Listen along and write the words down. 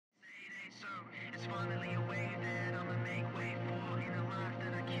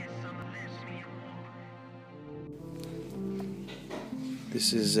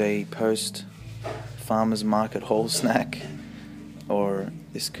This is a post farmer's market whole snack, or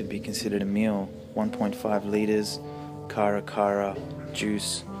this could be considered a meal. 1.5 litres, cara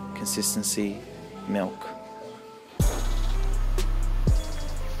juice, consistency, milk.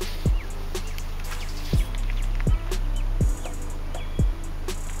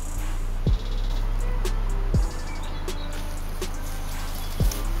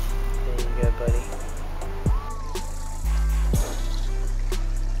 There you go, buddy.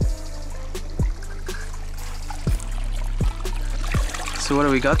 So what do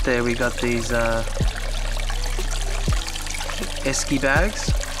we got there? We got these esky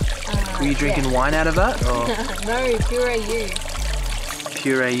bags. Were you drinking wine out of that? Or No, pure AU.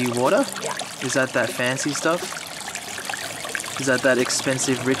 pure AU water? Yeah. Is that fancy stuff? Is that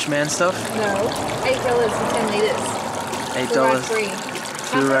expensive rich man stuff? No, $8 for 10 litres. $8. Free.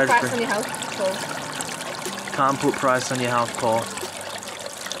 Fluoride Can't put a price free. on your health, Paul. Can't put price on your health, Paul.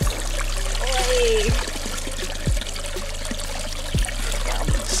 Oi.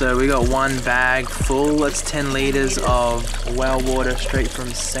 So we got one bag full. That's 10 litres of well water straight from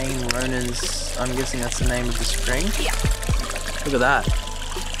St Ronans. I'm guessing that's the name of the spring. Yeah. Look at that.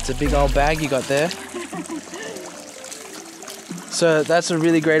 It's a big old bag you got there. So that's a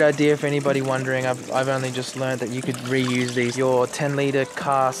really great idea for anybody wondering. I've only just learned that you could reuse these. Your 10 litre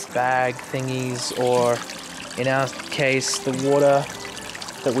cask bag thingies, or in our case, the water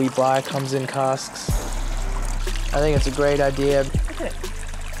that we buy comes in casks. I think it's a great idea. Look at it.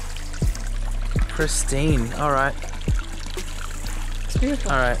 Pristine. Alright. It's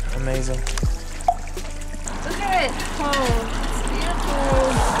beautiful. Alright, amazing. Look at it. Oh, it's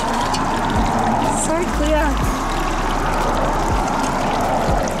beautiful. So clear.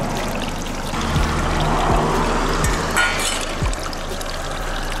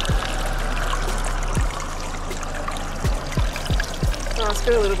 Oh, it's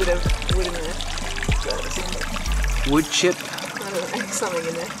got a little bit of wood in there. Wood chip. I don't know, something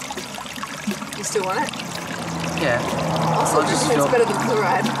in there. You still want it? Yeah. Also, I'll just it's fill- better than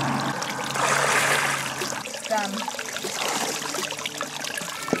chloride. Done.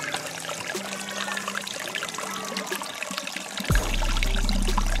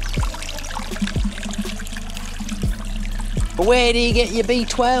 Where do you get your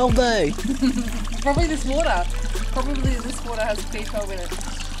B12 though? Probably this water. Probably this water has B12 in it.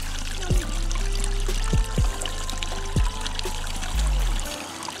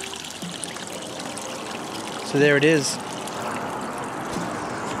 So there it is.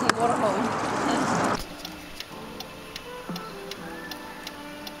 Waterhole.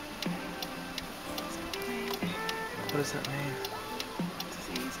 What does that mean?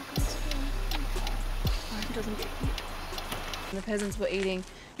 The peasants were eating,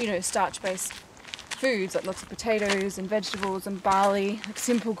 starch-based foods like lots of potatoes and vegetables and barley, like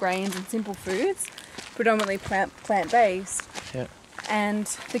simple grains and simple foods, predominantly plant-based. Yeah. And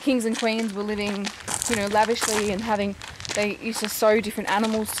the kings and queens were living, lavishly, and they used to sew different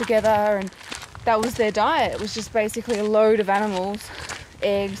animals together, and that was their diet. It was just basically a load of animals,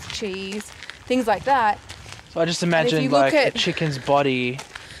 eggs, cheese, things like that. So I just imagined like a chicken's body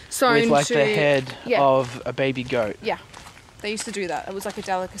with like the head of a baby goat. Yeah, they used to do that. It was like a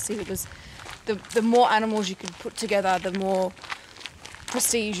delicacy. It was the more animals you could put together, the more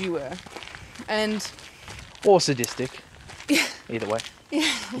prestige you were. And Or sadistic. yeah, Either way.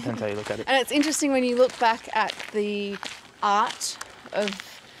 yeah. Depends how you look at it. And it's interesting when you look back at the art of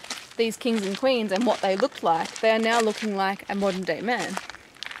these kings and queens and what they looked like. They are now looking like a modern day man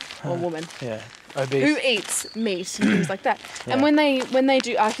or woman. Yeah. Obese. Who eats meat and things like that. Yeah. And when they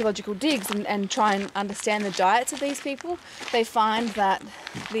do archaeological digs and try and understand the diets of these people, they find that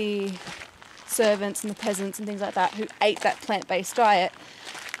the servants and the peasants and things like that who ate that plant-based diet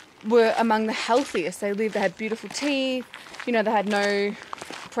were among the healthiest. They had beautiful teeth, they had no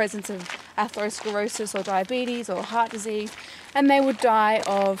presence of atherosclerosis or diabetes or heart disease, and they would die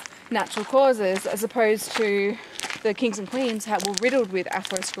of natural causes, as opposed to the kings and queens were riddled with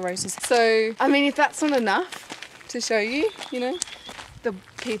atherosclerosis. So, I mean, if that's not enough to show you, the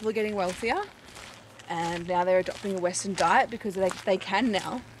people are getting wealthier, and now they're adopting a Western diet because they can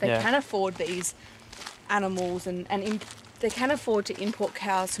now. They can afford these animals, and they can afford to import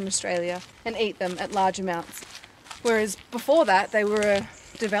cows from Australia and eat them at large amounts. Whereas before that, they were a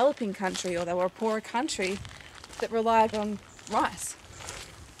developing country, or they were a poorer country that relied on rice.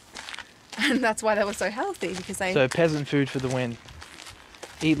 And that's why they were so healthy, because they... So peasant food for the win.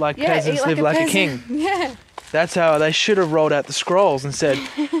 Eat like peasants, live like a king. Yeah. That's how they should have rolled out the scrolls and said,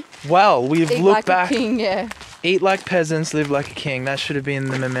 well, we've looked back. Eat like a king, yeah. Eat like peasants, live like a king. That should have been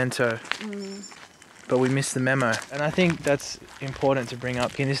the memento. But we missed the memo. And I think that's important to bring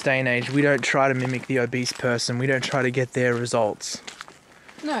up. In this day and age, we don't try to mimic the obese person. We don't try to get their results.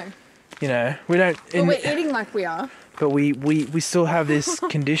 No. You know, we don't... But we're eating like we are. But we still have this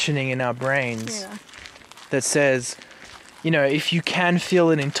conditioning in our brains that says, you know, if you can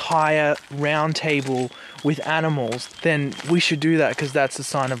fill an entire round table with animals, then we should do that because that's a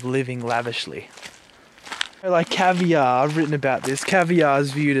sign of living lavishly. Like caviar, I've written about this. Caviar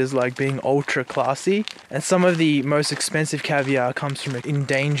is viewed as like being ultra classy, and some of the most expensive caviar comes from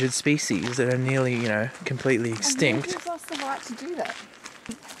endangered species that are nearly, you know, completely extinct. And who gives us the right to do that?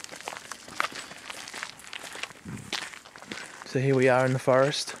 So here we are in the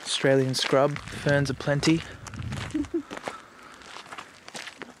forest, Australian scrub, ferns aplenty.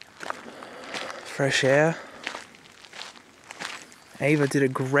 Fresh air. Ava did a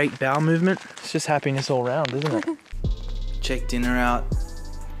great bowel movement. It's just happiness all round, isn't it? Check dinner out.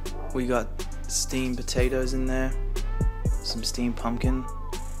 We got steamed potatoes in there, some steamed pumpkin,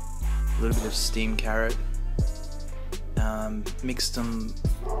 a little bit of steamed carrot. Mixed them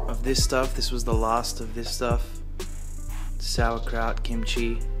of this stuff. This was the last of this stuff. Sauerkraut,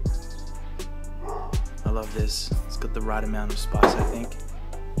 kimchi. I love this. It's got the right amount of spice, I think.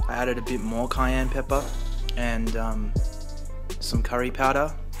 I added a bit more cayenne pepper and some curry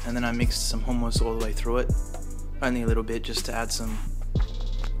powder, and then I mixed some hummus all the way through it. Only a little bit, just to add some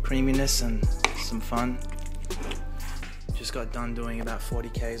creaminess and some fun. Just got done doing about 40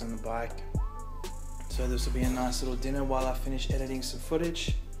 k's on the bike. So this will be a nice little dinner while I finish editing some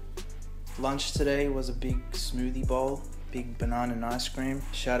footage. Lunch today was a big smoothie bowl, big banana and ice cream.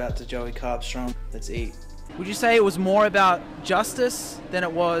 Shout out to Joey Carbstrong. Let's eat. Would you say it was more about justice than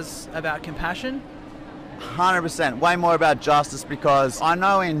it was about compassion? 100%, way more about justice, because I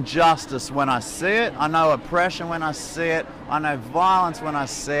know injustice when I see it, I know oppression when I see it, I know violence when I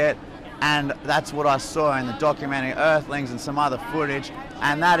see it, and that's what I saw in the documentary Earthlings and some other footage,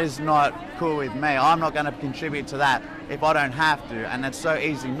 and that is not cool with me. I'm not going to contribute to that if I don't have to, and it's so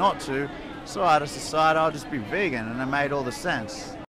easy not to, so I just decided I'll just be vegan, and it made all the sense.